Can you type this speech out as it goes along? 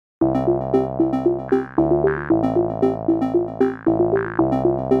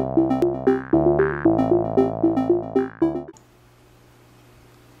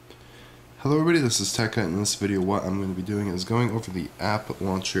everybody, this is Tekka, and in this video what I'm going to be doing is going over the App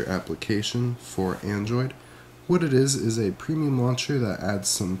Launcher application for Android. What it is a premium launcher that adds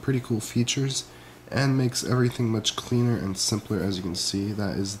some pretty cool features and makes everything much cleaner and simpler. As you can see,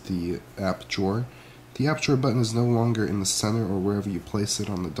 that is the app drawer. The app drawer button is no longer in the center or wherever you place it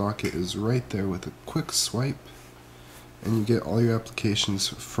on the dock. It is right there with a quick swipe, and you get all your applications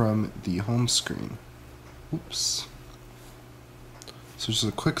from the home screen. Oops. So just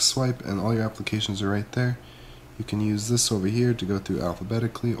a quick swipe and all your applications are right there. You can use this over here to go through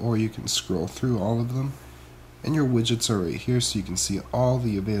alphabetically, or you can scroll through all of them. And your widgets are right here, so you can see all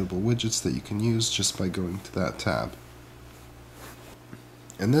the available widgets that you can use just by going to that tab.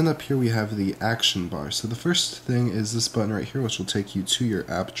 And then up here we have the action bar. So the first thing is this button right here, which will take you to your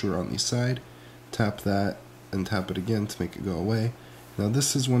app drawer on the side. Tap that and tap it again to make it go away. Now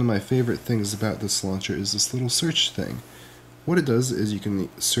this is one of my favorite things about this launcher, is this little search thing. What it does is you can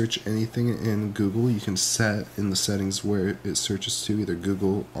search anything in Google. You can set in the settings where it searches to, either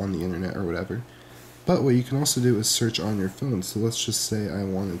Google, on the internet, or whatever. But what you can also do is search on your phone. So let's just say I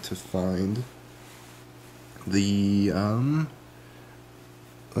wanted to find the,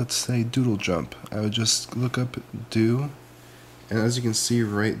 let's say Doodle Jump. I would just look up do, and as you can see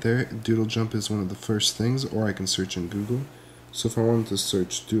right there, Doodle Jump is one of the first things, or I can search in Google. So if I wanted to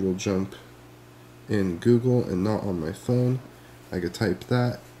search Doodle Jump in Google and not on my phone, I could type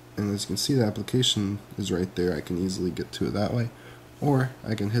that, and as you can see, the application is right there. I can easily get to it that way, or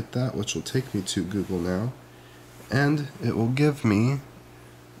I can hit that, which will take me to Google now, and it will give me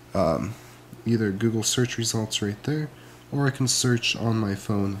either Google search results right there, or I can search on my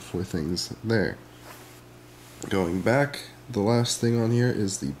phone for things there. Going back, the last thing on here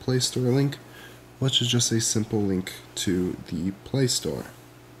is the Play Store link, which is just a simple link to the Play Store.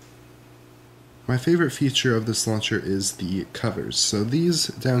 My favorite feature of this launcher is the covers. So these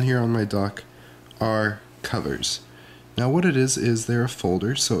down here on my dock are covers. Now what it is they're a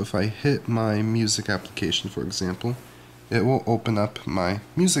folder, so if I hit my music application, for example, it will open up my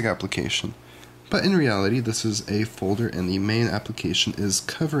music application. But in reality, this is a folder and the main application is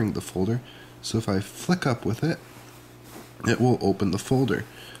covering the folder. So if I flick up with it, it will open the folder.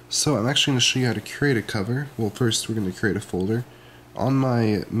 So I'm actually going to show you how to create a cover. Well, first we're going to create a folder. On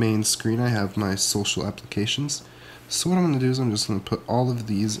my main screen I have my social applications. So what I'm going to do is I'm just going to put all of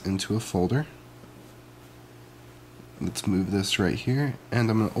these into a folder. Let's move this right here, and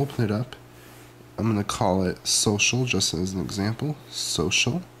I'm going to open it up. I'm going to call it social, just as an example,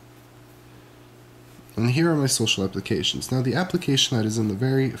 social. And here are my social applications. Now the application that is in the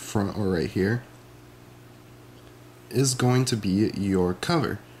very front, or right here, is going to be your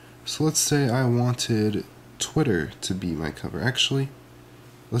cover. So let's say I wanted Twitter to be my cover. Actually,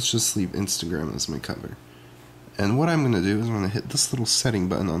 let's just leave Instagram as my cover. And what I'm going to do is I'm going to hit this little setting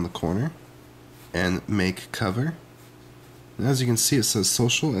button on the corner and make cover. And as you can see, it says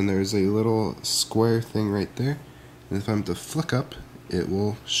social, and there's a little square thing right there. And if I'm to flick up, it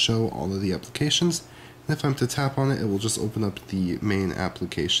will show all of the applications. And if I'm to tap on it, it will just open up the main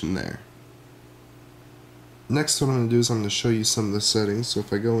application there. Next, what I'm going to do is I'm going to show you some of the settings. So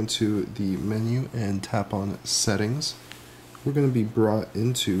if I go into the menu and tap on settings, we're going to be brought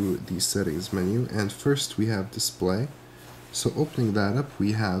into the settings menu, and first we have display. So opening that up,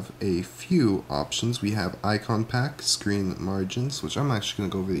 we have a few options. We have icon pack, screen margins, which I'm actually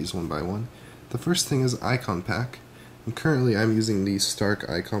going to go over these one by one. The first thing is icon pack, and currently I'm using the Stark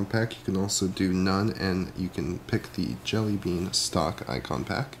icon pack. You can also do none, and you can pick the Jelly Bean stock icon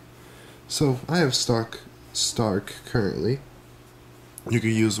pack. So I have Stark currently. You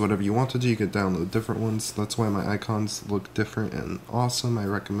could use whatever you want to do. You could download different ones. That's why my icons look different and awesome. I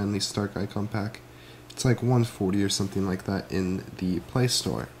recommend the Stark icon pack. It's like $140 or something like that in the Play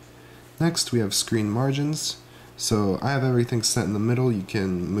Store. Next we have screen margins. So I have everything set in the middle. You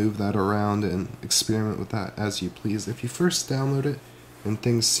can move that around and experiment with that as you please. If you first download it and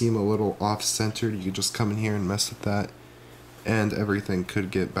things seem a little off-centered, you could just come in here and mess with that, and everything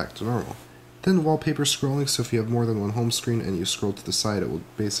could get back to normal. Then wallpaper scrolling, so if you have more than one home screen and you scroll to the side, it will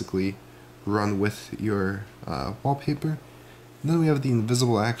basically run with your wallpaper. And then we have the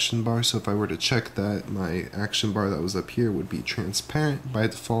invisible action bar, so if I were to check that, my action bar that was up here would be transparent. By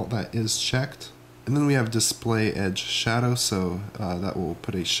default, that is checked. And then we have display edge shadow, so that will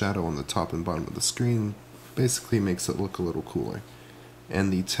put a shadow on the top and bottom of the screen. Basically makes it look a little cooler.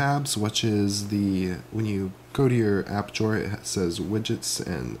 And the tabs, which is the, when you go to your app drawer, it says widgets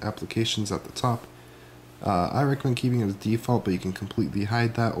and applications at the top. I recommend keeping it as default, but you can completely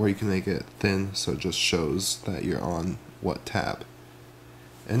hide that, or you can make it thin so it just shows that you're on what tab.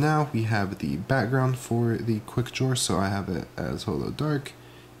 And now we have the background for the quick drawer, so I have it as Holo Dark.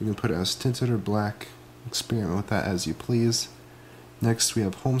 You can put it as tinted or black. Experiment with that as you please. Next we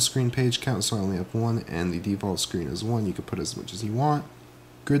have home screen page count, so I only have one, and the default screen is 1. You can put as much as you want.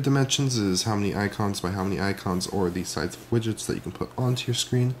 Grid dimensions is how many icons by how many icons, or the size of widgets that you can put onto your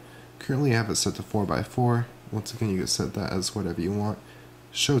screen. Currently I have it set to 4x4. Once again, you can set that as whatever you want.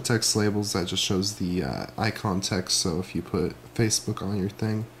 Show text labels, that just shows the icon text, so if you put Facebook on your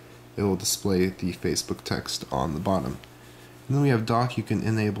thing, it will display the Facebook text on the bottom. And then we have dock. You can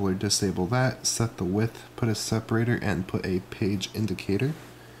enable or disable that, set the width, put a separator, and put a page indicator.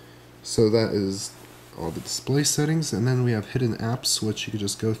 So that is all the display settings. And then we have hidden apps, which you can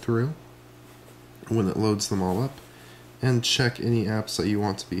just go through when it loads them all up and check any apps that you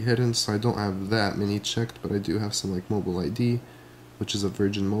want to be hidden. So I don't have that many checked, but I do have some like Mobile ID, which is a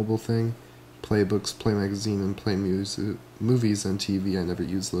Virgin Mobile thing, Playbooks, Play Magazine, and Play Movies and TV. I never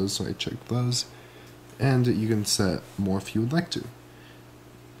use those, so I checked those. And you can set more if you would like to.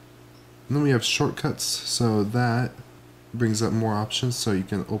 And then we have shortcuts, so that brings up more options, so you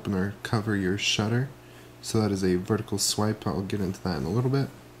can open or cover your shutter. So that is a vertical swipe. I'll get into that in a little bit.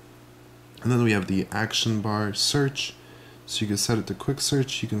 And then we have the action bar search, so you can set it to quick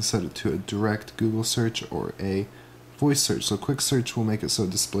search, you can set it to a direct Google search or a voice search. So quick search will make it so it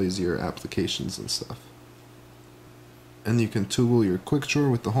displays your applications and stuff. And you can toggle your quick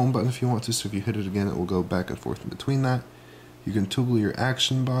drawer with the home button if you want to, so if you hit it again it will go back and forth in between that. You can toggle your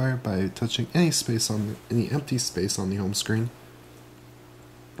action bar by touching any empty space on the home screen.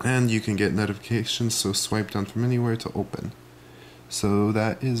 And you can get notifications, so swipe down from anywhere to open. So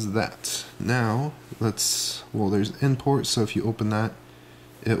that is that. Now there's import, so if you open that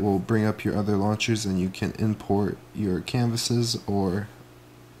it will bring up your other launchers and you can import your canvases or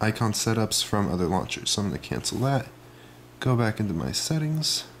icon setups from other launchers. So I'm going to cancel that. Go back into my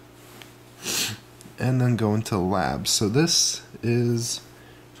settings and then go into labs. So this is,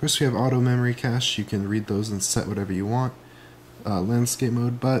 first we have auto memory cache. You can read those and set whatever you want. Landscape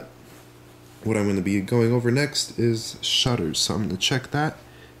mode, but what I'm going to be going over next is shutters. So I'm going to check that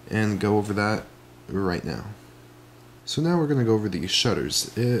and go over that right now. So now we're going to go over the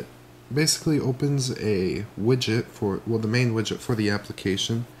shutters. It basically opens a widget for, well, the main widget for the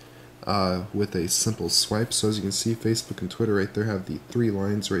application. With a simple swipe. So as you can see, Facebook and Twitter right there have the 3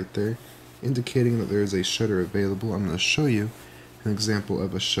 lines right there indicating that there is a shutter available. I'm going to show you an example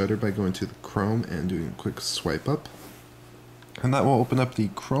of a shutter by going to the Chrome and doing a quick swipe up, and that will open up the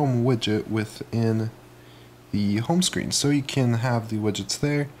Chrome widget within the home screen. So you can have the widgets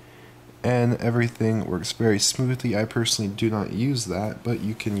there and everything works very smoothly. I personally do not use that, but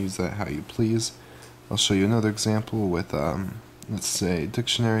you can use that how you please. I'll show you another example with let's say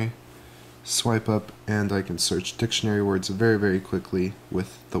dictionary. Swipe up and I can search dictionary words very quickly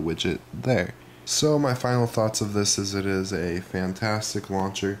with the widget there. So my final thoughts of this is it is a fantastic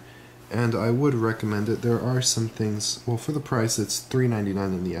launcher and I would recommend it. There are some things, well, for the price it's $3.99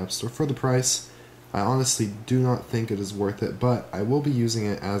 in the App Store. For the price I honestly do not think it is worth it, but I will be using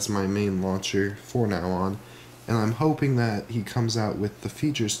it as my main launcher for now on, and I'm hoping that he comes out with the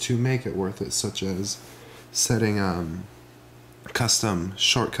features to make it worth it, such as setting custom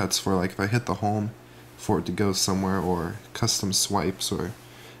shortcuts for, like, if I hit the home for it to go somewhere, or custom swipes, or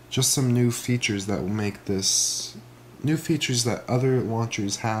just some new features that will make this, new features that other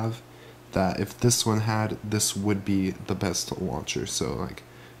launchers have, that if this one had, this would be the best launcher. So like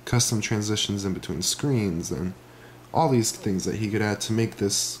custom transitions in between screens and all these things that he could add to make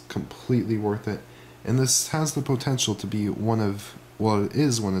this completely worth it. And this has the potential to be one of, well, it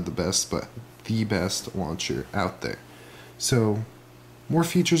is one of the best, but the best launcher out there. So more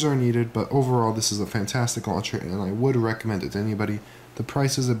features are needed, but overall this is a fantastic launcher and I would recommend it to anybody. The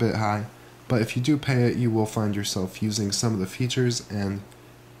price is a bit high, but if you do pay it, you will find yourself using some of the features and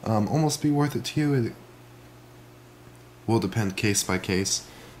almost be worth it to you. It will depend case by case.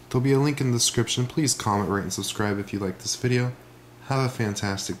 There'll be a link in the description. Please comment, rate, and subscribe if you like this video. Have a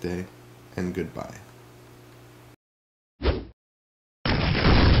fantastic day, and goodbye.